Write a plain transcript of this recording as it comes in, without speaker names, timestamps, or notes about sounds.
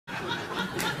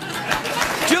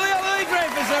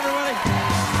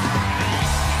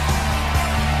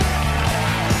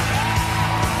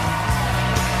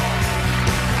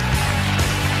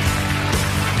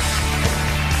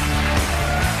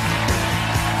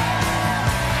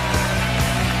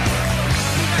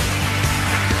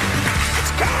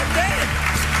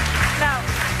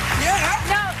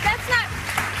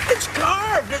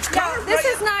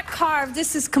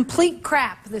This is complete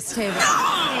crap, this table. No!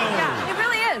 Yeah, it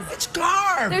really is. It's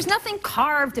carved. There's nothing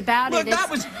carved about Look, it.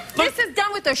 This is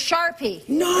done with a Sharpie.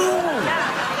 No!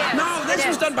 Yeah, No, this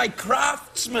was done by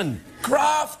craftsmen.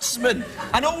 Craftsmen.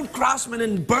 An old craftsman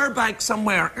in Burbank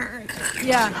somewhere.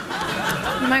 Yeah.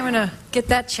 You might want to get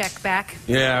that check back.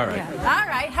 Yeah, all right. Yeah. All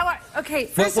right. Okay,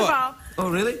 first of all... Oh,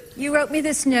 really? You wrote me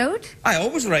this note? I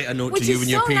always write a note to you when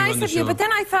you appear on the show. Which is so nice of you, but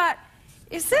then I thought,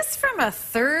 is this from a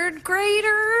third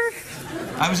grader?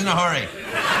 I was in a hurry.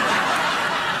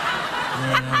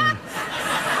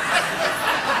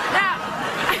 Now,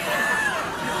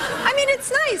 I mean,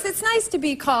 it's nice. It's nice to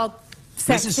be called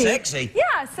sexy. This is sexy.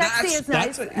 Yeah, sexy is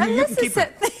nice. And this is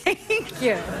Thank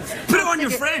you. Put it on your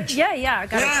fridge. Yeah, I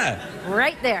got it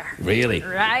right there. Really?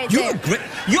 Right you there. Look great.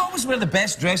 You always wear the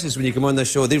best dresses when you come on the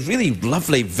show. They're really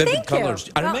lovely, vivid colours.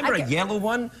 I remember a yellow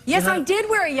one. Yes, I did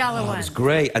wear a yellow one. It's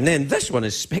great. And then this one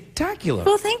is spectacular.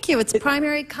 Well, thank you. It's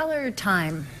primary color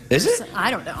time. Is it? I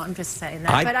don't know. I'm just saying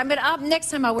that. But next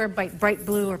time I'll wear bright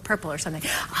blue or purple or something.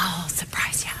 I'll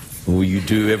surprise you. Oh, you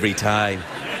do every time.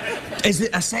 Is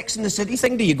it a Sex and the City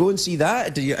thing? Do you go and see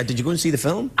that? Did you go and see the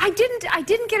film? I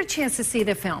didn't get a chance to see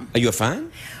the film. Are you a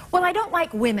fan? Well, I don't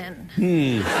like women.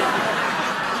 Yeah,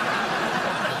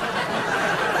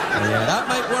 that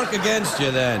might work against you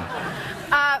then.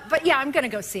 But yeah, I'm going to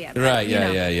go see it. Right,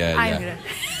 yeah. I'm gonna...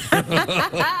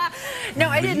 No,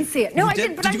 I didn't see it. No, I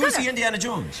didn't. But did you go see Indiana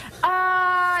Jones?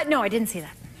 No, I didn't see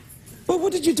that. Well,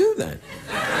 what did you do then?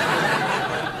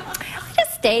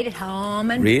 Stayed at home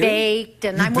and baked,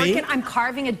 and I'm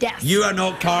carving a desk. You are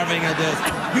not carving a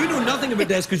desk. You know nothing about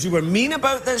desks because you were mean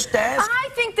about this desk. I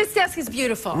think this desk is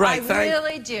beautiful. Right, I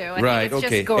really do. Right, it's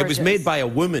okay. Just gorgeous. It was made by a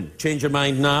woman. Change your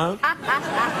mind now.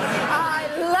 I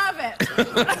love it.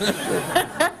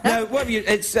 Now, what have you?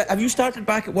 Have you started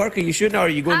back at work? Are you sure, or are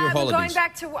you going on your holidays?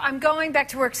 I'm going back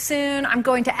to work soon. I'm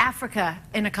going to Africa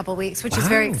in a couple of weeks, which is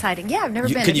very exciting. Yeah, I've never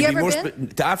been. Have you ever been?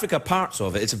 To Africa, parts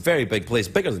of it. It's a very big place,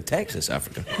 bigger than Texas,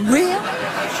 Africa. Really?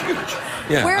 Huge.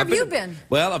 Yeah. Where have you been?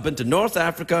 Well, I've been to North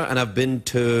Africa and I've been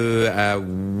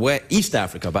to East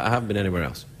Africa, but I haven't been anywhere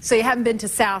else. So you haven't been to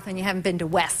South and you haven't been to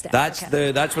West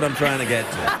Africa. That's what I'm trying to get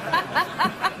to.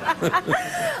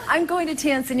 I'm going to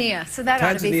Tanzania, so that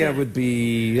ought to be Tanzania would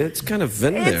be, it's kind of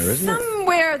in there, isn't it?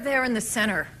 Somewhere there in the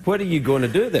center. What are you going to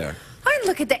do there? I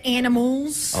look at the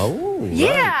animals. Oh,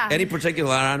 yeah. Right. Any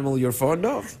particular animal you're fond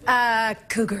of?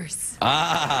 Cougars.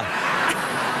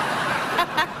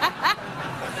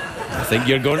 I think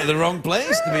you're going to the wrong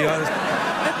place, to be honest.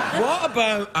 What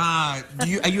about, are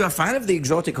you a fan of the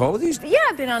exotic holidays? Yeah,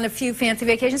 I've been on a few fancy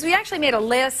vacations. We actually made a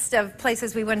list of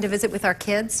places we wanted to visit with our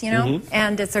kids, you know,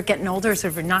 and as they're getting older,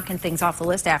 sort of knocking things off the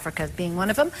list, Africa being one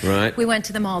of them. Right. We went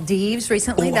to the Maldives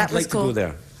recently. That was cool. To go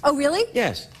there. Oh, really?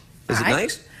 Yes. Is it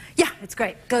nice? Yeah, it's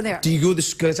great. Go there. Do you go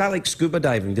because I like scuba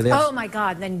diving. Do they have... Oh, my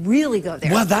God, then really go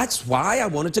there. Well, that's why I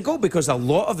wanted to go, because a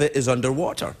lot of it is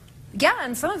underwater. Yeah,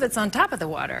 and some of it's on top of the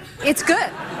water. It's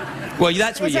good. Well,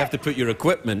 that's where you have to put your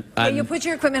equipment. Yeah, you put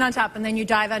your equipment on top and then you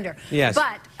dive under. Yes.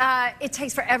 But it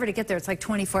takes forever to get there. It's like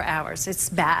 24 hours. It's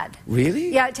bad.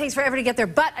 Really? Yeah, it takes forever to get there.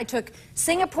 But I took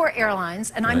Singapore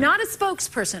Airlines, and I'm not a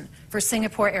spokesperson for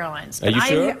Singapore Airlines. Are you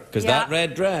sure? Because that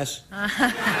red dress.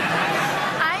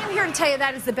 I am here to tell you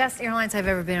that is the best airlines I've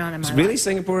ever been on in my life. Really,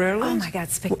 Singapore Airlines? Oh, my God,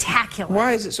 spectacular.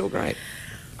 Why is it so great?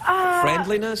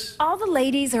 Friendliness? All the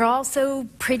ladies are all so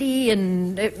pretty,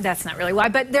 and that's not really why,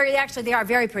 but they are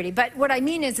very pretty. But what I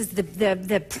mean is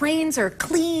the planes are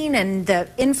clean, and the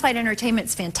in-flight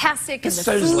entertainment's fantastic, and the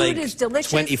food is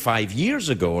delicious. 25 years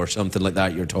ago or something like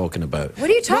that you're talking about. What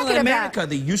are you talking about? about? In America,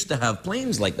 they used to have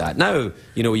planes like that. Now,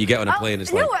 you know, you get on a plane,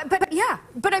 it's like... No,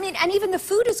 but I mean, and even the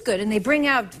food is good, and they bring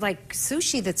out, like,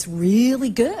 sushi that's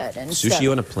really good. And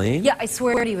sushi on a plane? Yeah, I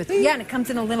swear to you. Yeah, and it comes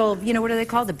in a little, you know, what are they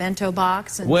called? The bento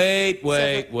box. And Wait.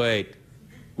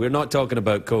 We're not talking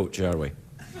about Coach, are we?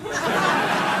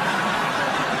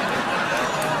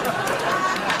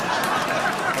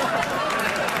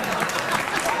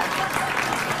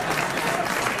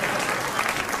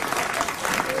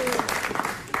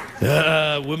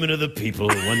 Women of the people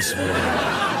once more.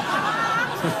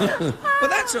 Well,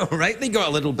 that's all right. They got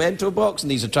a little bento box,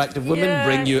 and these attractive women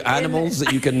bring you animals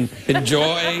that you can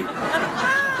enjoy.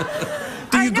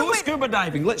 Do you go scuba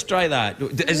diving? Let's try that.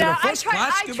 Is it a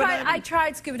first-class scuba diving? I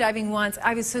tried scuba diving once.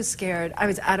 I was so scared. I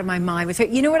was out of my mind with it.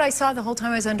 You know what I saw the whole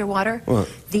time I was underwater? What?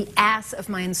 The ass of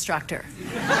my instructor.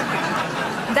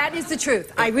 That is the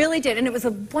truth. I really did, and it was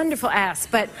a wonderful ass.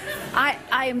 But I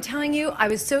am telling you, I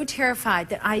was so terrified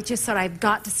that I just thought I've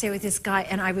got to stay with this guy,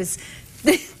 and I was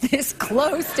this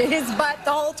close to his butt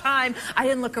the whole time. I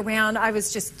didn't look around. I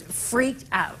was just freaked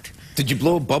out. Did you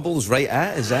blow bubbles right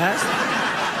at his ass?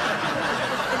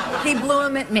 He blew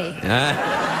him at me.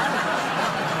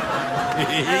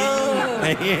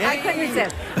 I couldn't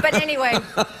resist. But anyway,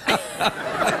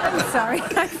 I'm sorry.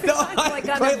 I feel like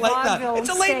I'm quite a like that. vaudeville It's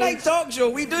a late night talk show.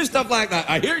 We do stuff like that.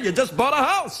 I hear you just bought a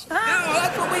house.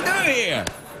 That's what we do here.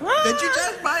 Did you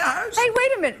just buy a house? Hey,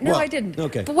 wait a minute. No, What? I didn't.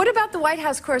 Okay. But what about the White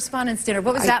House Correspondents' Dinner?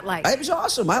 What was that like? It was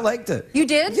awesome. I liked it. You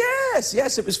did? Yes,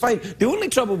 it was fine. The only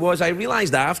trouble was I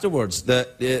realised afterwards that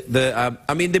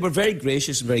I mean, they were very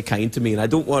gracious and very kind to me, and I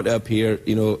don't want to appear,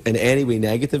 you know, in any way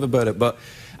negative about it, but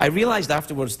I realised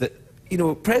afterwards that, you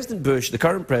know, President Bush, the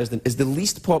current president, is the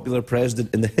least popular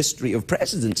president in the history of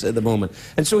presidents at the moment.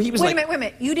 And so he was Wait a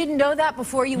minute. You didn't know that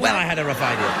before you went? Well, I had a rough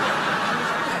idea.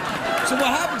 So what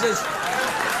happens is...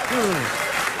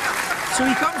 So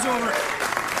he comes over,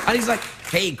 and he's like,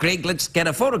 hey, Craig, let's get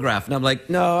a photograph. And I'm like,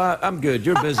 no, I'm good.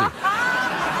 You're busy.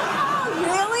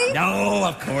 Really? No,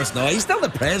 of course not. He's still the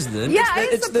president. Yeah,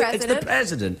 it's the president. It's the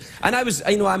president. And I was,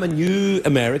 you know, I'm a new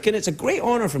American. It's a great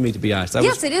honor for me to be asked.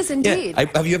 Yes, it is indeed. Yeah.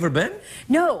 Have you ever been?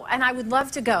 No, and I would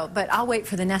love to go, but I'll wait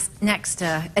for the next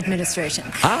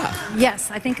administration. Yes,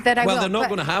 I think that I will. Well, they're not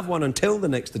going to have one until the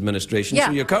next administration,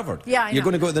 so you're covered. Yeah, I know. You're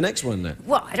going to go to the next one then?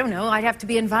 Well, I don't know. I'd have to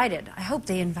be invited. I hope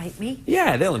they invite me.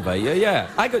 Yeah, they'll invite you, yeah.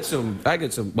 I got some,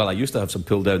 well, I used to have some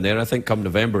pull down there. I think come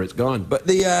November it's gone. But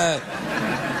the,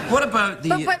 what about the...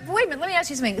 But wait a minute, let me ask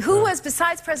you something. Who was,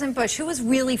 besides President Bush, who was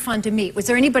really fun to meet? Was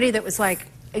there anybody that was, like,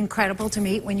 incredible to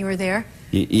meet when you were there?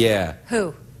 Yeah.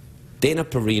 Who? Dana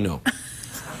Perino.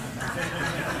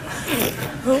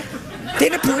 Who?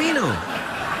 Dana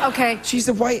Perino. Okay. She's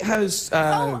the White House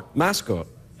mascot.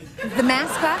 The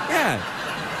mascot? Yeah.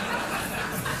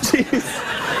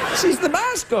 She's the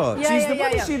mascot.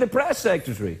 Yeah, She's the press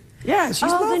secretary. Yeah, she's the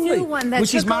lovely. new one that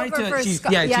she's took married over to for she's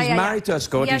Scott. married to a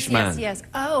Scottish man. Yes.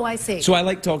 Oh, I see. So I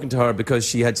like talking to her because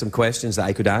she had some questions that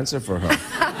I could answer for her.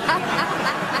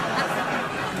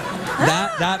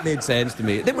 That made sense to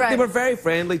me. They were very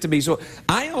friendly to me. So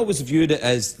I always viewed it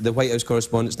as the White House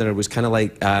Correspondents' Dinner was kind of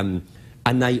like a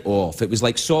night off. It was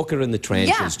like soccer in the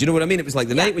trenches. Yeah. Do you know what I mean? It was like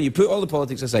the night when you put all the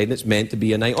politics aside and it's meant to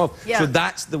be a night off. Yeah. So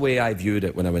that's the way I viewed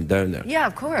it when I went down there. Yeah,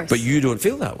 of course. But you don't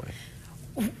feel that way.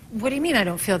 What do you mean I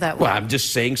don't feel that way? Well, I'm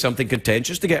just saying something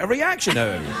contentious to get a reaction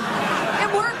out of you.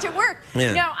 It worked.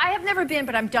 Yeah. No, I have never been,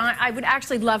 but I would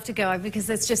actually love to go because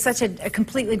it's just such a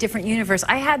completely different universe.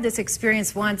 I had this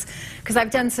experience once because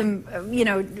I've done some, you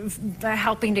know,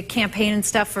 helping to campaign and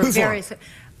stuff for various...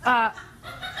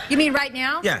 you mean right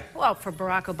now? Yeah. Well, for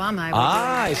Barack Obama, I would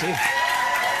I see.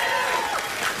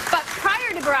 But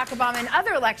prior to Barack Obama and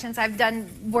other elections, I've done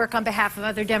work on behalf of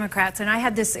other Democrats, and I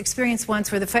had this experience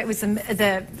once where it was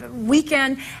the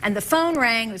weekend, and the phone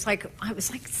rang. It was like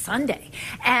Sunday,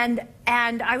 and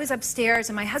I was upstairs,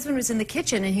 and my husband was in the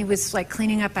kitchen, and he was like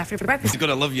cleaning up after breakfast. He's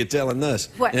gonna love you telling this.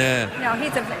 What? Yeah. No,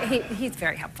 he's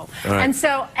very helpful. All right.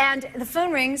 And the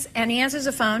phone rings, and he answers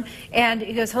the phone, and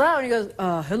he goes, hello, and he goes,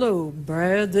 hello,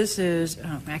 Brad, this is,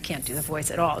 oh, I can't do the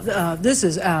voice at all. This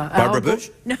is Barbara Bush?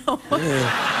 No.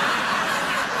 Yeah.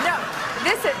 No,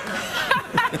 this is...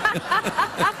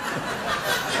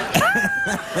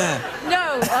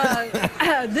 No,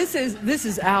 this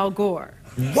is Al Gore.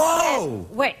 Whoa!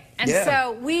 But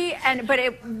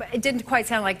it didn't quite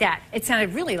sound like that. It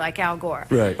sounded really like Al Gore.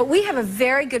 Right. But we have a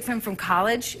very good friend from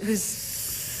college who's...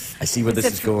 I see where this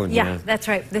is going. Yeah, that's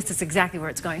right. This is exactly where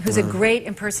it's going. Who's a great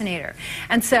impersonator.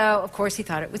 And so, of course, he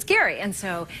thought it was Gary. And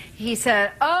so he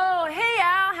said, oh, hey,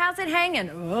 Al, how's it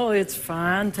hanging? Oh, it's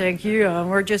fine, thank you.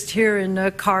 We're just here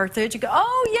in Carthage. You go,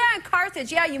 oh, yeah,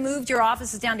 Carthage. Yeah, you moved your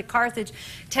offices down to Carthage,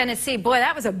 Tennessee. Boy,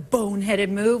 that was a boneheaded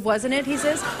move, wasn't it, he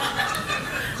says.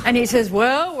 And he says,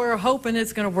 well, we're hoping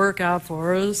it's going to work out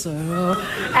for us.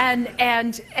 And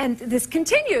this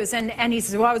continues. And he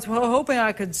says, well, I was hoping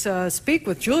I could speak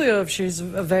with Julia if she's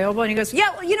available. And he goes,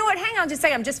 yeah, well, you know what? Hang on just a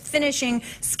second. I'm just finishing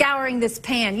scouring this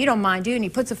pan. You don't mind, do you? And he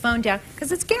puts the phone down.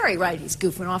 Because it's Gary, right? He's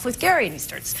goofing off with Gary. And he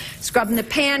starts scrubbing the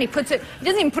pan. He doesn't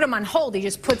even put him on hold. He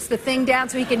just puts the thing down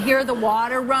so he can hear the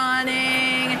water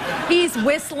running. He's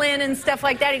whistling and stuff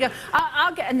like that. He goes,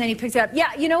 I'll get, and then he picks it up.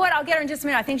 Yeah, you know what? I'll get her in just a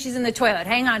minute. I think she's in the toilet.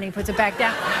 Hang on. And he puts it back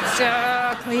down. So,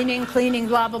 cleaning,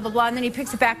 blah, blah, blah, blah. And then he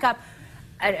picks it back up.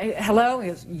 Hello? He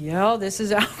goes, yeah, this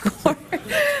is Al Gore.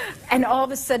 And all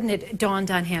of a sudden it dawned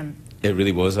on him. It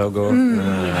really was Al Gore?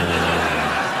 Yeah.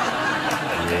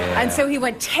 And so he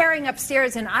went tearing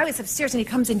upstairs, and I was upstairs, and he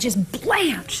comes in just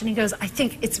blanched. And he goes, I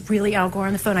think it's really Al Gore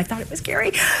on the phone. I thought it was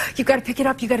Gary. You've got to pick it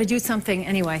up. You've got to do something.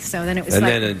 Anyway, so then it was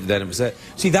then it was it.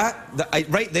 See,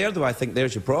 right there, though, I think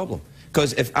there's your problem.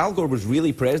 Because if Al Gore was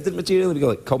really president material, he'd go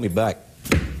like, call me back.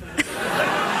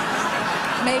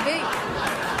 Maybe.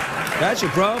 That's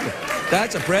your problem.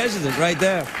 That's a president right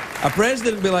there. A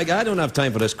president would be like, I don't have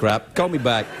time for this crap. Call me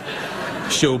back.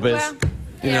 Showbiz. Well,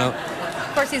 you know.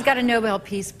 Of course, he's got a Nobel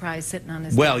Peace Prize sitting on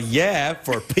his Well, desk. yeah,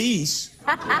 for peace.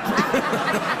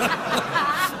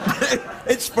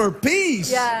 It's for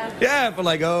peace. Yeah. Yeah, for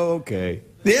like, oh, okay.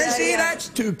 Yeah, see, that's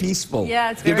too peaceful.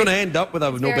 Yeah, it's You're very, going to end up with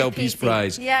a Nobel Peace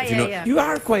Prize. Yeah, if you know. You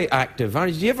are quite active,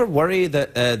 aren't you? Do you ever worry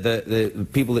that the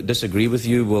people that disagree with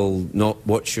you will not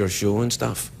watch your show and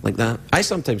stuff like that? I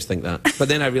sometimes think that. But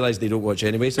then I realise they don't watch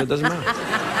anyway, so it doesn't matter.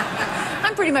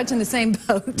 I'm pretty much in the same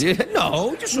boat. Yeah,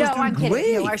 no, your show's No, doing I'm kidding.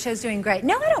 great. No, our show's doing great.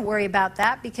 No, I don't worry about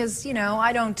that because, you know,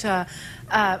 I don't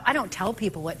tell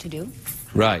people what to do.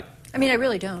 Right. I mean, I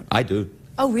really don't. I do.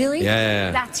 Oh, really?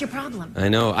 Yeah. That's your problem. I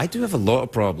know. I do have a lot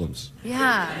of problems.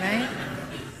 Yeah, right?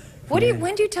 What do you,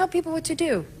 when do you tell people what to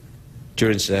do?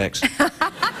 During sex.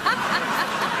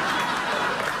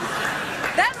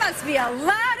 That must be a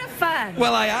lot of fun.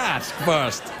 Well, I ask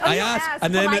first. Oh, I you ask, ask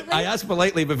and then politely? I ask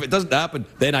politely, but if it doesn't happen,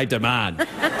 then I demand.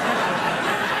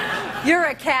 You're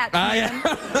a cat, man.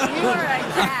 You're a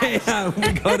cat. I am.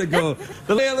 We gotta go.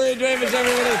 The Dreyfus,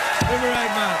 everybody. We'll be right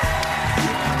back.